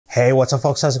Hey, what's up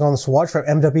folks? How's it going? This is Watch from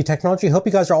MW Technology. Hope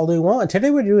you guys are all doing well. And today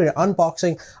we're doing an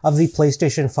unboxing of the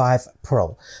PlayStation 5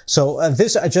 Pro. So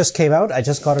this just came out. I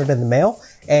just got it in the mail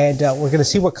and we're going to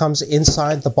see what comes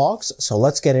inside the box. So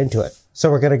let's get into it.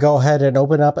 So we're going to go ahead and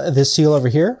open up this seal over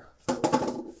here.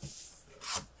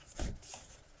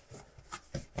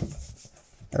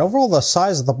 And overall, the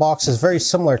size of the box is very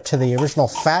similar to the original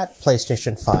fat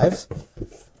PlayStation 5.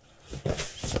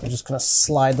 So I'm just going to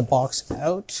slide the box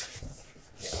out.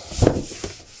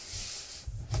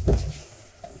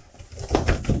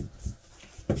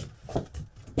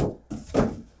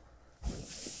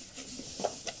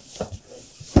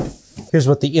 Here's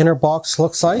what the inner box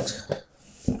looks like.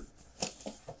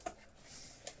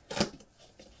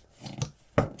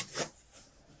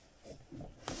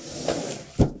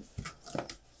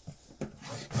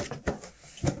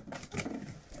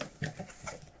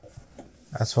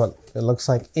 That's what it looks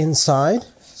like inside.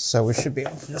 So we should be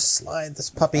able to just slide this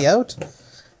puppy out.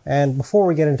 And before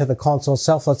we get into the console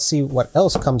itself, let's see what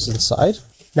else comes inside.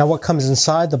 Now what comes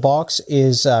inside the box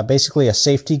is basically a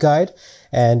safety guide.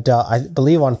 And I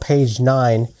believe on page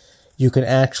 9, you can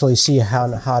actually see how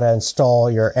to install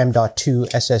your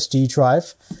M.2 SSD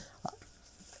drive.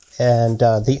 And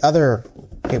the other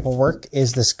paperwork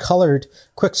is this colored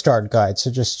quick start guide. So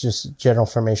just general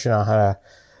information on how to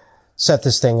set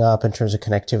this thing up in terms of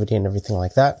connectivity and everything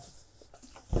like that.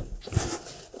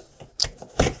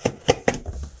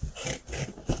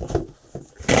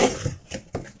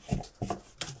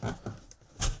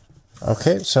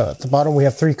 Okay, so at the bottom we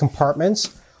have 3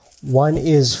 compartments. One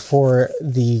is for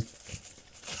the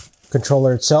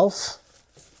controller itself.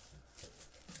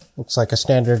 Looks like a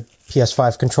standard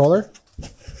PS5 controller.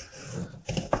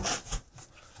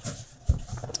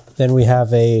 Then we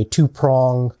have a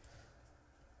 2-prong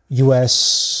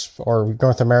US or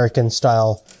North American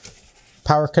style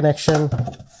power connection,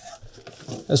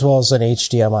 as well as an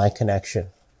HDMI connection.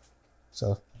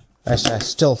 So I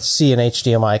still see an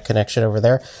HDMI connection over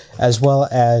there, as well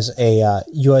as a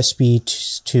USB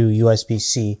to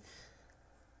USB-C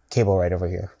cable right over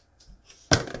here.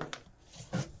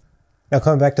 Now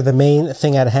coming back to the main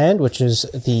thing at hand, which is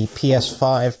the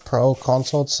PS5 Pro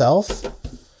console itself.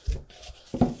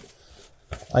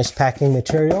 Nice packing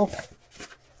material.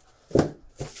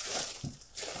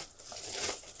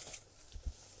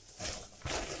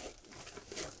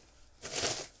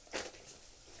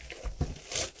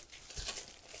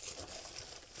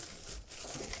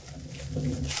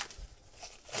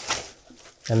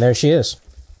 And there she is.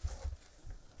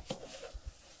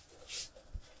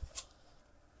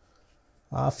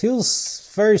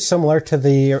 Feels very similar to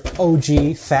the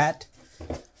OG fat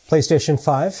PlayStation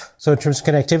 5. So in terms of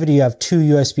connectivity, you have 2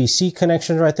 USB-C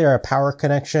connections right there, a power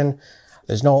connection.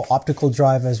 There's no optical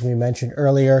drive as we mentioned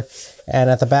earlier. And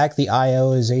at the back, the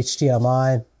I/O is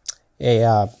HDMI,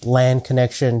 a LAN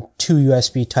connection, 2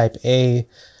 USB type A,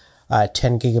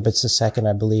 10 gigabits a second,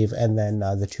 I believe, and then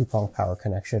the 2-prong power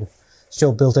connection.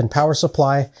 Still built-in power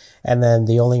supply, and then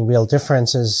the only real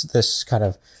difference is this kind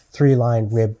of 3-line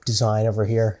rib design over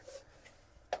here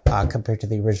compared to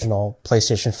the original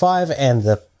PlayStation 5 and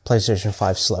the PlayStation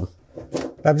 5 Slim.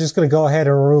 I'm just going to go ahead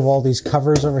and remove all these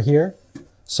covers over here.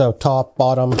 So top,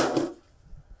 bottom.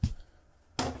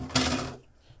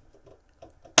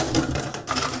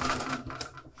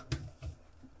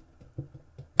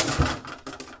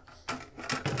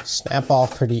 Snap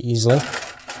off pretty easily.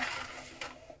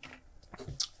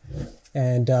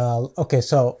 And, okay,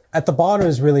 so at the bottom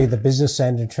is really the business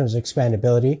end in terms of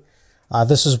expandability.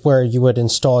 This is where you would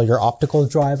install your optical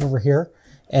drive over here.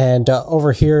 And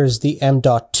over here is the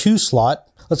M.2 slot.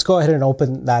 Let's go ahead and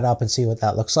open that up and see what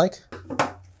that looks like.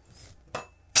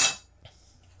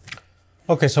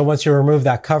 Okay, so once you remove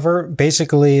that cover,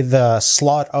 basically the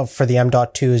slot for the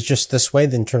M.2 is just this way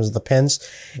in terms of the pins,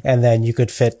 and then you could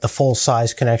fit the full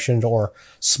size connection or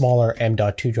smaller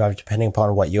M.2 drive depending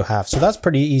upon what you have. So that's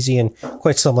pretty easy and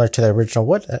quite similar to the original.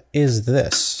 What is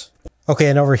this? Okay,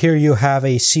 and over here you have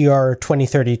a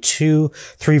CR2032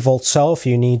 3-volt cell if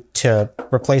you need to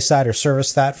replace that or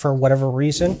service that for whatever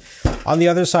reason. On the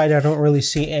other side, I don't really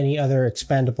see any other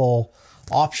expandable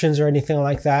options or anything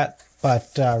like that.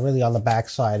 But really on the back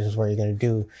side is where you're going to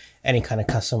do any kind of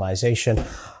customization.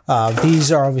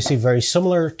 These are obviously very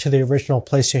similar to the original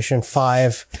PlayStation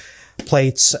 5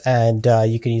 plates, and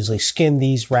you can easily skin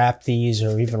these, wrap these,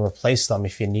 or even replace them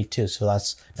if you need to. So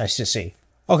that's nice to see.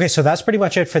 Okay, so that's pretty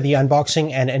much it for the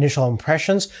unboxing and initial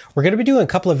impressions. We're going to be doing a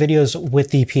couple of videos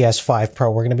with the PS5 Pro.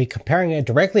 We're going to be comparing it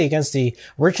directly against the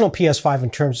original PS5 in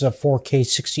terms of 4K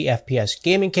 60 FPS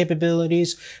gaming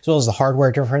capabilities, as well as the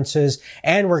hardware differences.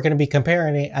 And we're going to be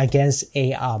comparing it against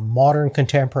a modern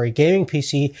contemporary gaming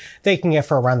PC that you can get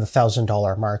for around the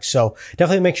 $1,000 mark. So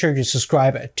definitely make sure you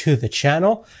subscribe to the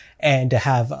channel and to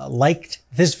have liked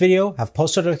this video, have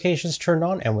post notifications turned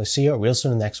on, and we'll see you real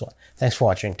soon in the next one. Thanks for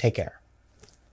watching. Take care.